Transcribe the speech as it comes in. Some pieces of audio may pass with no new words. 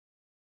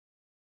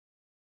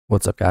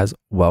What's up guys,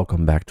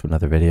 welcome back to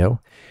another video.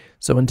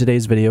 So in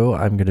today's video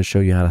I'm going to show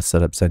you how to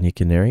set up Xenia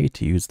Canary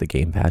to use the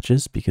game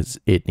patches because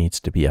it needs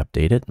to be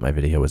updated. My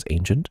video is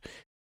ancient.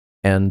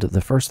 And the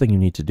first thing you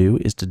need to do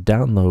is to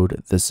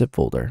download the zip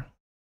folder.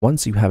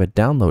 Once you have it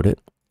downloaded,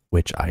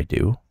 which I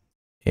do,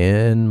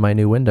 in my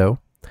new window,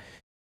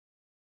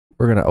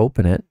 we're going to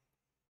open it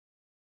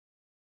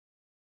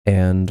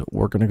and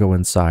we're going to go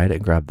inside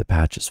and grab the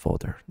patches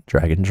folder.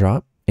 Drag and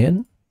drop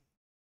in,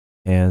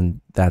 and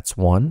that's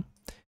one.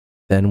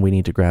 Then we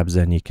need to grab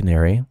Xenia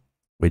Canary,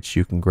 which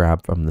you can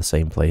grab from the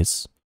same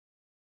place,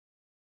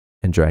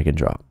 and drag and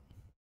drop.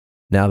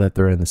 Now that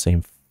they're in the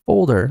same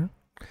folder,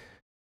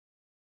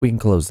 we can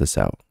close this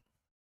out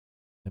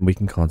and we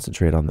can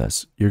concentrate on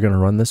this. You're going to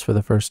run this for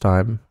the first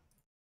time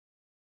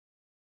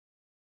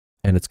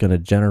and it's going to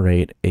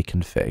generate a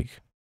config.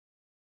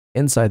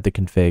 Inside the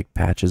config,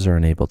 patches are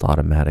enabled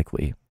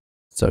automatically.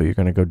 So you're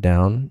going to go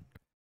down.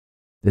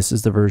 This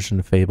is the version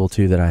of Fable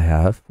 2 that I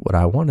have. What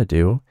I want to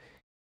do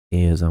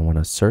is I want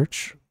to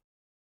search,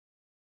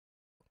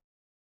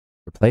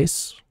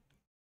 replace.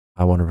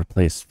 I want to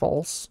replace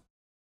false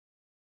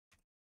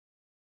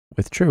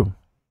with true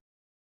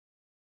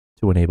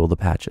to enable the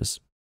patches.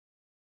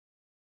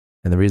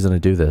 And the reason I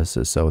do this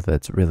is so that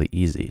it's really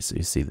easy. So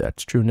you see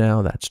that's true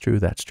now, that's true,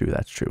 that's true,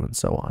 that's true, and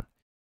so on.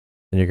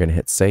 Then you're going to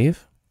hit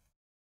save.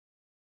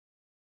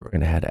 We're going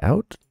to head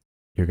out.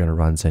 You're going to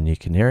run Xenia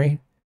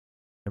Canary,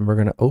 and we're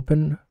going to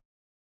open.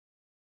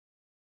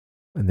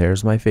 And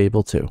there's my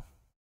Fable 2.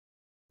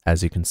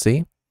 As you can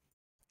see,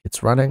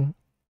 it's running.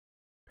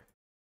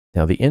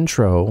 Now the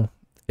intro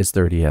is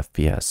 30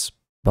 FPS,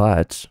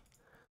 but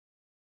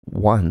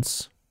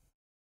once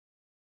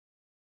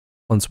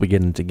we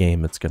get into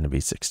game, it's going to be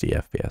 60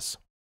 FPS.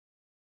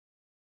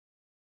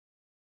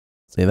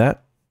 See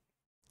that?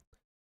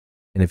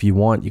 And if you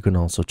want, you can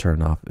also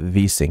turn off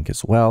VSync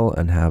as well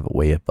and have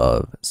way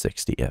above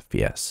 60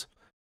 FPS.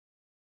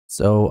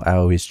 So I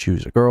always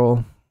choose a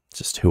girl,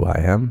 just who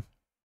I am.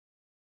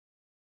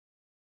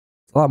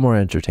 A lot more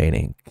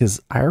entertaining because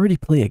I already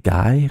play a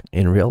guy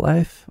in real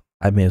life.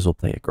 I may as well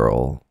play a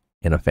girl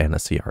in a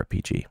fantasy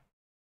RPG,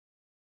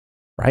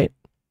 right?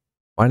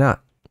 Why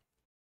not?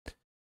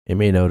 You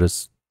may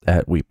notice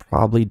that we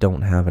probably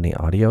don't have any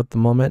audio at the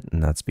moment,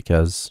 and that's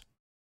because,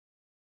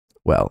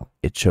 well,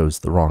 it shows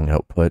the wrong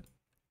output.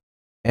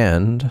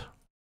 And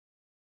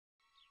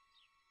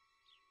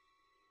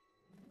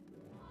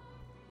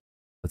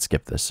let's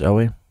skip this, shall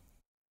we?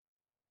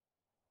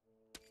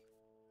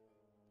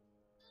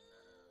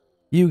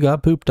 You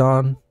got pooped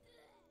on.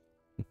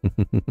 Oh,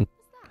 yuck.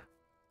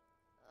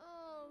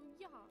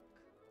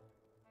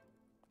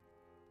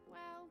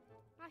 Well,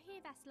 I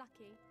hear that's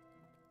lucky.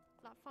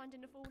 Like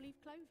finding a four-leaf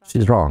clover.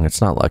 She's wrong.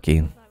 It's not lucky.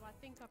 So I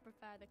think I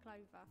prefer the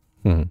clover.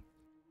 Oh,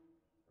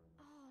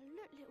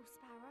 look, little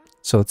sparrow.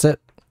 So that's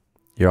it.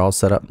 You're all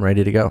set up and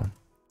ready to go.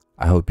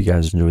 I hope you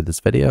guys enjoyed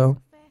this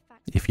video.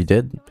 If you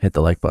did, hit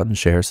the like button,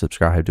 share,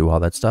 subscribe, do all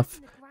that stuff,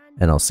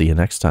 and I'll see you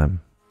next time.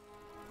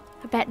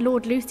 I bet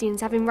Lord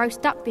Lucian's having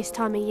roast duck this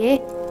time of year.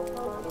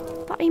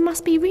 But he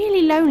must be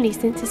really lonely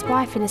since his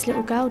wife and his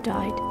little girl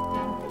died.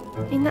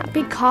 In that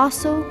big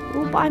castle,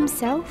 all by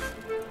himself.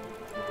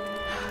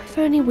 If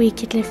only we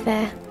could live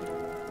there.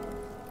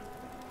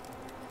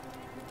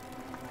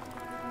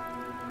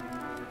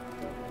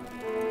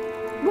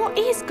 What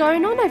is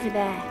going on over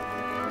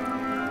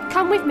there?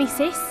 Come with me,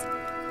 sis.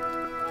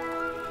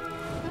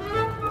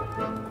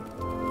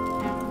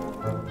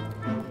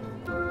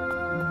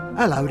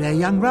 Hello there,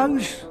 young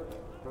Rose.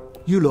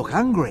 You look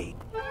hungry.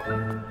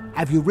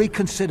 Have you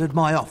reconsidered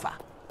my offer?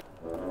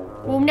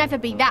 We'll never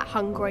be that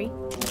hungry.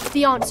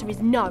 The answer is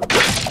no.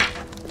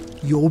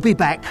 You'll be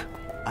back,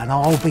 and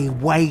I'll be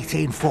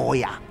waiting for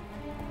you.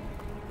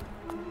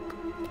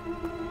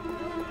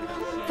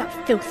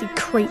 That filthy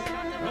creep.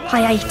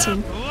 I ate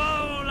him.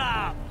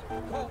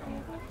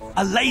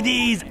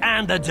 Ladies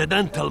and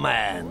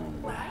gentlemen,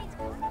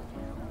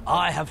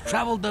 I have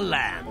travelled the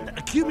land,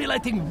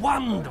 accumulating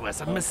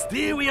wondrous and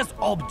mysterious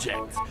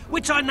objects,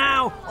 which I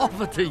now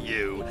offer to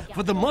you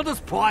for the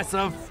modest price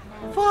of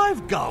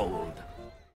 5 gold.